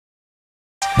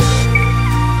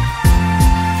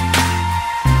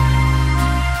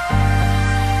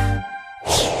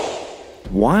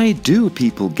Why do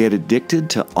people get addicted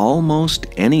to almost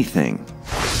anything?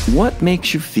 What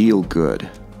makes you feel good?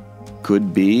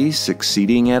 Could be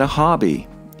succeeding at a hobby,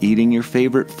 eating your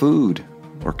favorite food,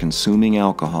 or consuming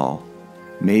alcohol.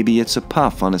 Maybe it's a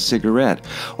puff on a cigarette,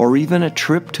 or even a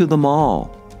trip to the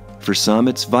mall. For some,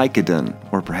 it's Vicodin,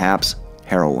 or perhaps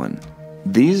heroin.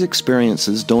 These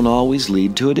experiences don't always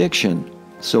lead to addiction.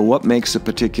 So what makes a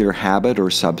particular habit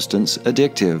or substance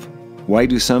addictive? Why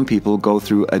do some people go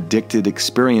through addicted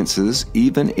experiences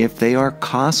even if they are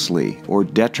costly or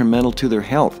detrimental to their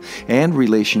health and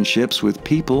relationships with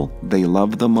people they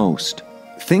love the most?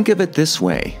 Think of it this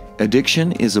way.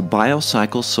 Addiction is a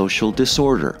biopsychosocial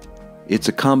disorder. It's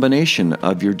a combination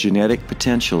of your genetic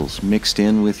potentials mixed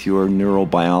in with your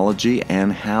neurobiology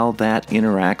and how that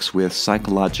interacts with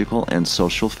psychological and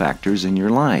social factors in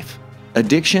your life.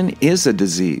 Addiction is a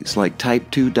disease like type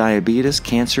 2 diabetes,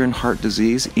 cancer, and heart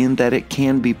disease in that it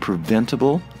can be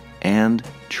preventable and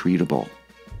treatable.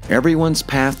 Everyone's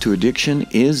path to addiction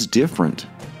is different.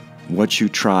 What you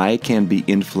try can be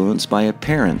influenced by a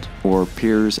parent or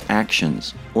peers'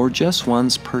 actions or just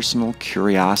one's personal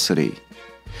curiosity.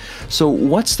 So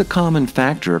what's the common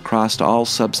factor across all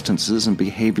substances and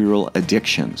behavioral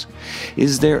addictions?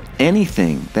 Is there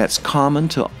anything that's common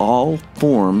to all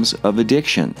forms of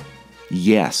addiction?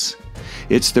 Yes.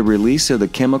 It's the release of the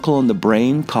chemical in the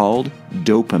brain called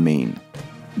dopamine.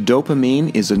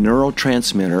 Dopamine is a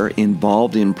neurotransmitter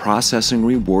involved in processing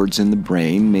rewards in the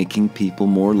brain, making people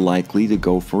more likely to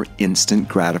go for instant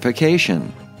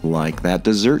gratification, like that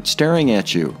dessert staring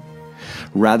at you,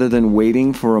 rather than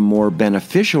waiting for a more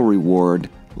beneficial reward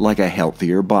like a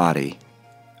healthier body.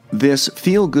 This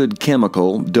feel-good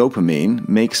chemical, dopamine,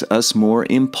 makes us more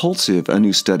impulsive, a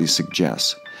new study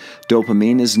suggests.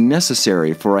 Dopamine is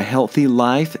necessary for a healthy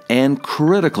life and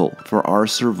critical for our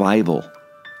survival.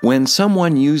 When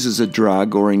someone uses a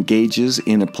drug or engages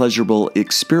in a pleasurable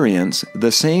experience,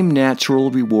 the same natural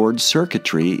reward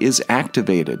circuitry is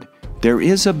activated. There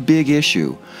is a big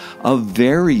issue, a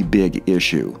very big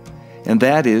issue. And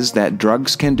that is that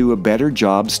drugs can do a better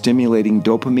job stimulating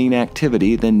dopamine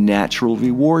activity than natural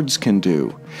rewards can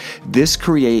do. This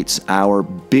creates our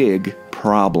big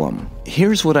problem.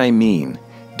 Here's what I mean.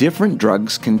 Different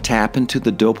drugs can tap into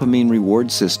the dopamine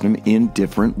reward system in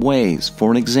different ways.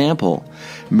 For an example,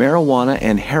 marijuana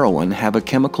and heroin have a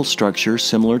chemical structure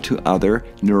similar to other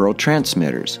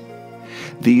neurotransmitters.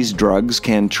 These drugs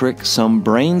can trick some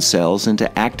brain cells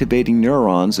into activating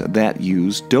neurons that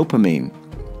use dopamine.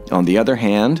 On the other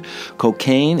hand,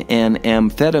 cocaine and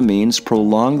amphetamines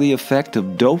prolong the effect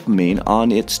of dopamine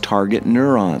on its target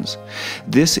neurons.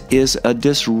 This is a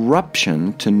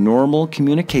disruption to normal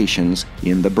communications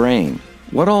in the brain.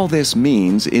 What all this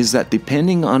means is that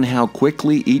depending on how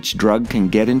quickly each drug can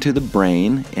get into the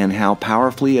brain and how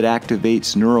powerfully it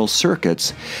activates neural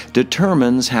circuits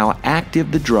determines how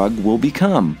active the drug will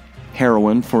become.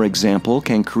 Heroin, for example,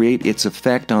 can create its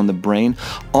effect on the brain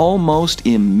almost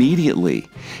immediately.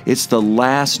 It's the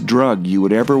last drug you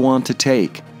would ever want to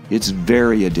take. It's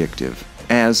very addictive.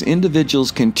 As individuals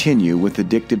continue with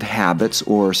addictive habits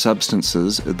or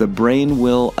substances, the brain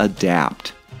will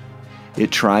adapt.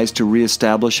 It tries to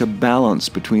reestablish a balance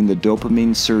between the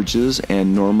dopamine surges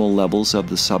and normal levels of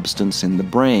the substance in the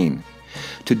brain.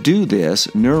 To do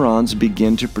this, neurons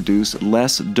begin to produce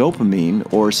less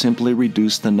dopamine or simply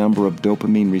reduce the number of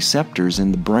dopamine receptors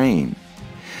in the brain.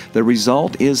 The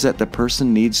result is that the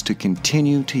person needs to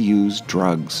continue to use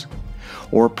drugs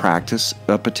or practice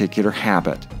a particular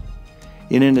habit.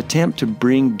 In an attempt to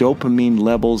bring dopamine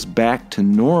levels back to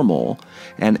normal,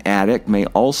 an addict may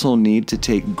also need to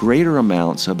take greater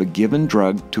amounts of a given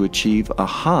drug to achieve a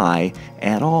high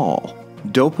at all.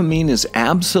 Dopamine is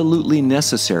absolutely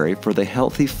necessary for the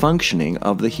healthy functioning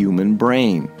of the human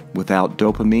brain. Without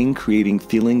dopamine creating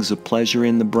feelings of pleasure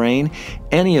in the brain,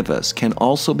 any of us can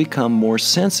also become more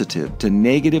sensitive to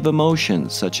negative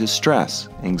emotions such as stress,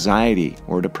 anxiety,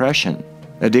 or depression.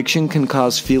 Addiction can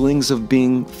cause feelings of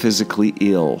being physically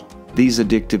ill. These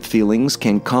addictive feelings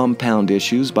can compound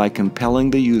issues by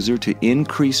compelling the user to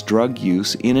increase drug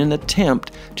use in an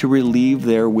attempt to relieve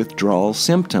their withdrawal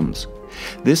symptoms.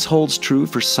 This holds true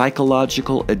for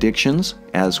psychological addictions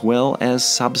as well as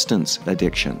substance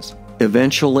addictions.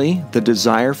 Eventually, the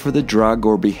desire for the drug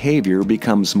or behavior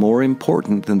becomes more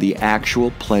important than the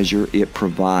actual pleasure it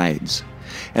provides.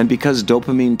 And because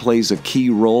dopamine plays a key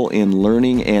role in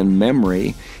learning and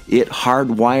memory, it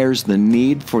hardwires the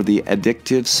need for the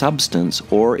addictive substance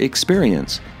or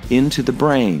experience into the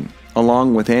brain,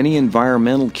 along with any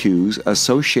environmental cues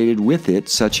associated with it,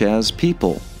 such as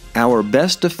people, Our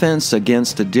best defense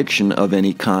against addiction of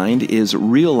any kind is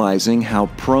realizing how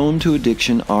prone to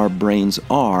addiction our brains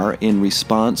are in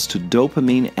response to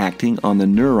dopamine acting on the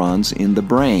neurons in the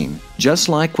brain. Just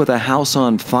like with a house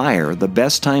on fire, the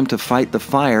best time to fight the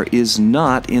fire is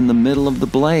not in the middle of the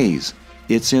blaze.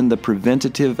 It's in the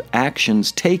preventative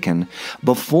actions taken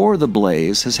before the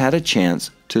blaze has had a chance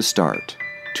to start.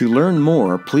 To learn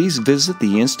more, please visit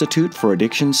the Institute for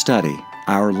Addiction Study.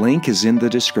 Our link is in the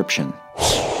description.